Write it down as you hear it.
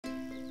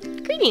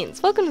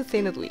Greetings! Welcome to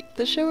Saint of the Week,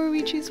 the show where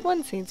we choose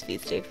one saint's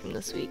feast day from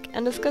this week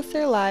and discuss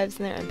their lives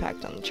and their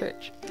impact on the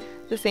church.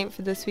 The saint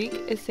for this week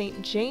is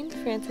Saint Jane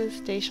Frances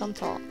de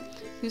Chantal,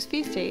 whose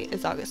feast day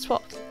is August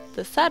 12th,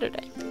 this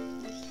Saturday.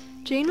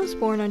 Jane was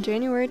born on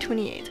January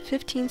 28,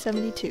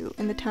 1572,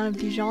 in the town of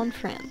Dijon,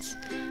 France.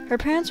 Her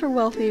parents were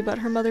wealthy, but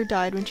her mother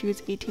died when she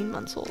was 18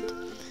 months old.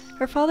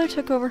 Her father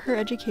took over her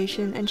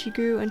education, and she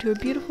grew into a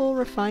beautiful,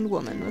 refined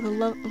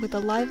woman with a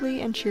lively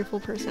and cheerful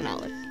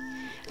personality.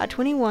 At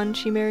 21,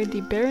 she married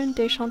the Baron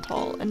de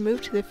Chantal and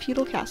moved to the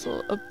feudal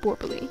castle of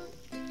Bourbouley.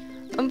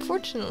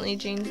 Unfortunately,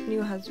 Jane's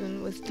new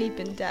husband was deep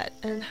in debt,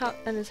 and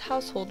his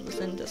household was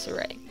in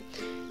disarray.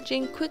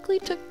 Jane quickly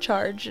took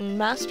charge and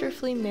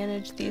masterfully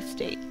managed the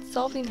estate,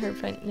 solving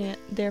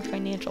their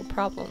financial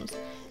problems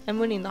and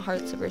winning the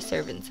hearts of her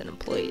servants and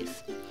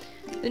employees.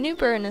 The new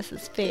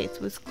Baroness's faith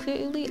was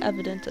clearly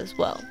evident as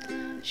well.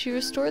 She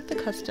restored the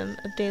custom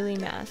of daily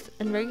mass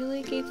and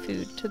regularly gave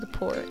food to the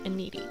poor and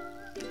needy.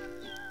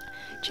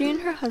 Jane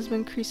and her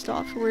husband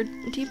Christophe were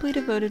deeply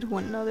devoted to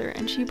one another,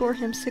 and she bore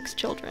him 6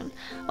 children,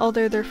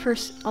 although their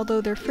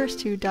first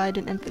 2 died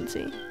in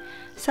infancy.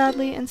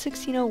 Sadly, in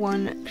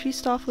 1601,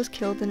 Christophe was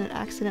killed in an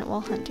accident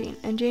while hunting,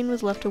 and Jane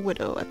was left a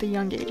widow at the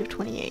young age of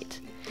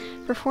 28.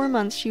 For 4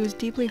 months she was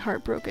deeply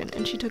heartbroken,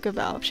 and she took a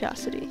vow of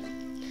chastity.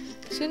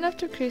 Soon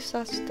after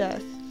Christophe's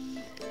death,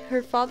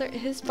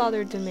 his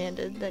father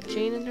demanded that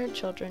Jane and her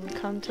children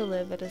come to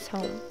live at his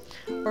home,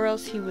 or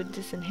else he would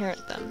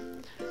disinherit them.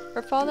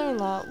 Her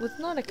father-in-law was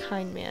not a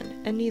kind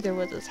man, and neither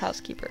was his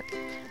housekeeper.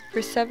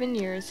 For 7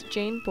 years,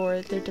 Jane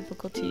bore their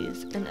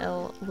difficulties and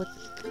ill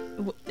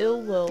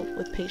will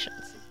with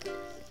patience.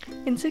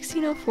 In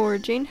 1604,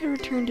 Jane had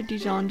returned to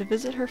Dijon to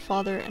visit her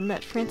father and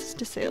met Frances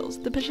de Sales,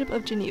 the Bishop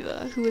of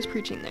Geneva, who was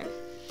preaching there.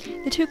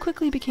 The two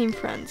quickly became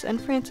friends,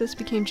 and Frances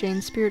became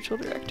Jane's spiritual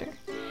director.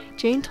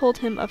 Jane told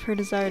him of her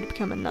desire to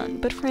become a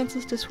nun, but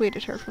Frances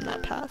dissuaded her from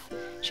that path.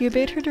 She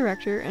obeyed her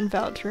director and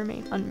vowed to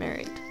remain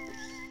unmarried.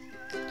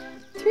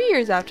 3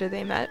 years after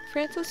they met,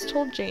 Francis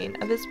told Jane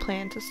of his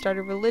plan to start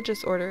a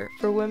religious order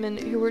for women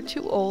who were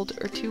too old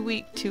or too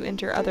weak to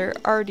enter other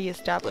already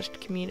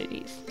established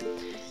communities.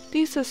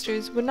 These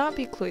sisters would not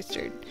be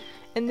cloistered,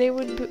 and they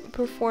would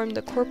perform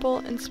the corporal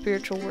and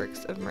spiritual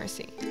works of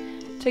mercy.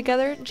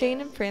 Together,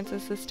 Jane and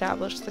Frances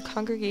established the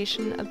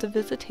Congregation of the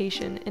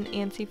Visitation in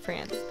Annecy,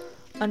 France,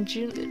 on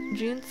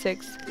June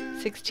 6,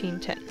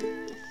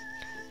 1610.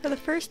 For the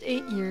first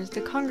 8 years,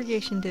 the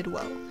congregation did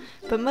well,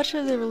 but much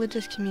of the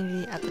religious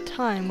community at the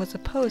time was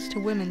opposed to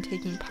women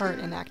taking part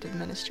in active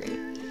ministry.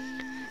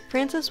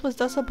 Frances was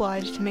thus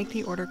obliged to make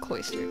the order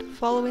cloistered,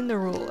 following the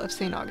rule of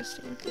St.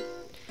 Augustine.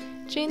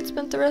 Jane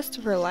spent the rest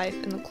of her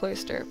life in the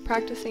cloister,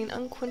 practicing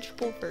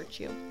unquenchable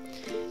virtue.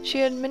 She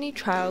had many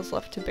trials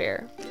left to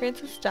bear.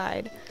 Frances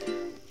died,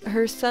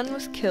 her son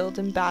was killed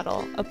in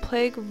battle, a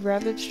plague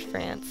ravaged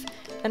France,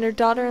 and her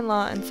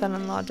daughter-in-law and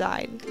son-in-law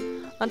died.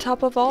 On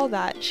top of all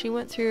that, she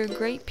went through a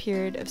great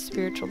period of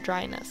spiritual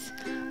dryness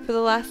for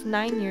the last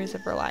 9 years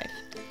of her life,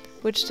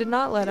 which did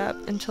not let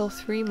up until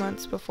 3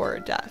 months before her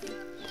death.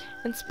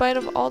 In spite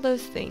of all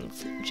those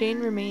things, Jane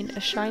remained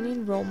a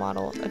shining role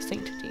model of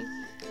sanctity.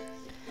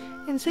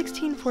 In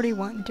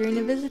 1641, during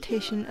a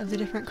visitation of the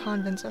different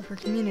convents of her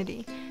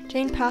community,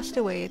 Jane passed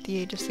away at the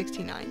age of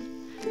 69.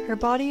 Her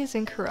body is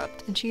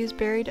incorrupt, and she is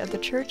buried at the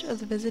Church of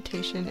the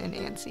Visitation in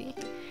Annecy.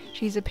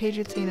 She is a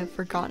patron saint of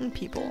forgotten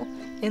people,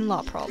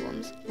 in-law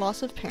problems,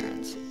 loss of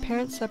parents,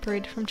 parents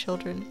separated from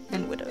children,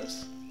 and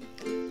widows.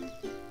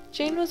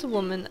 Jane was a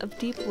woman of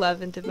deep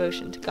love and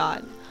devotion to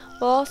God,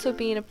 while also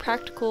being a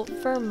practical,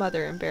 firm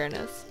mother and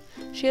baroness.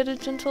 She had a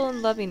gentle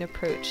and loving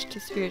approach to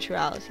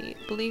spirituality,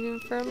 believing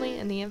firmly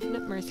in the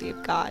infinite mercy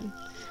of God.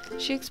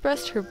 She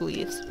expressed her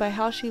beliefs by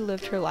how she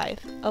lived her life,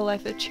 a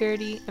life of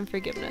charity and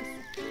forgiveness.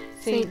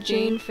 Saint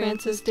Jane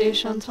Frances de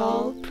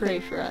Chantal, pray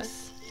for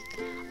us.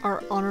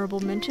 Our honorable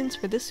mentions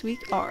for this week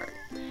are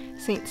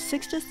Saint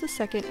Sixtus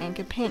II and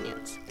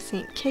companions,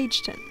 Saint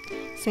Cajetan,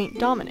 Saint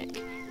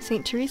Dominic,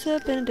 Saint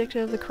Teresa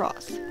Benedicta of the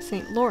Cross,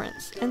 Saint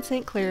Lawrence, and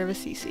Saint Clare of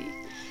Assisi.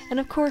 And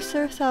of course,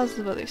 there are thousands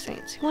of other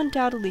saints who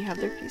undoubtedly have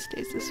their feast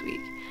days this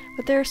week,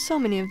 but there are so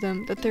many of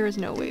them that there is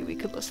no way we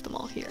could list them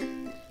all here.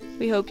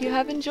 We hope you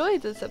have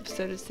enjoyed this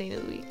episode of Saint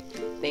of the Week.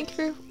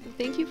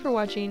 Thank you for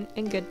watching,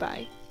 and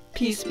goodbye.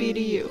 Peace be to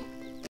you.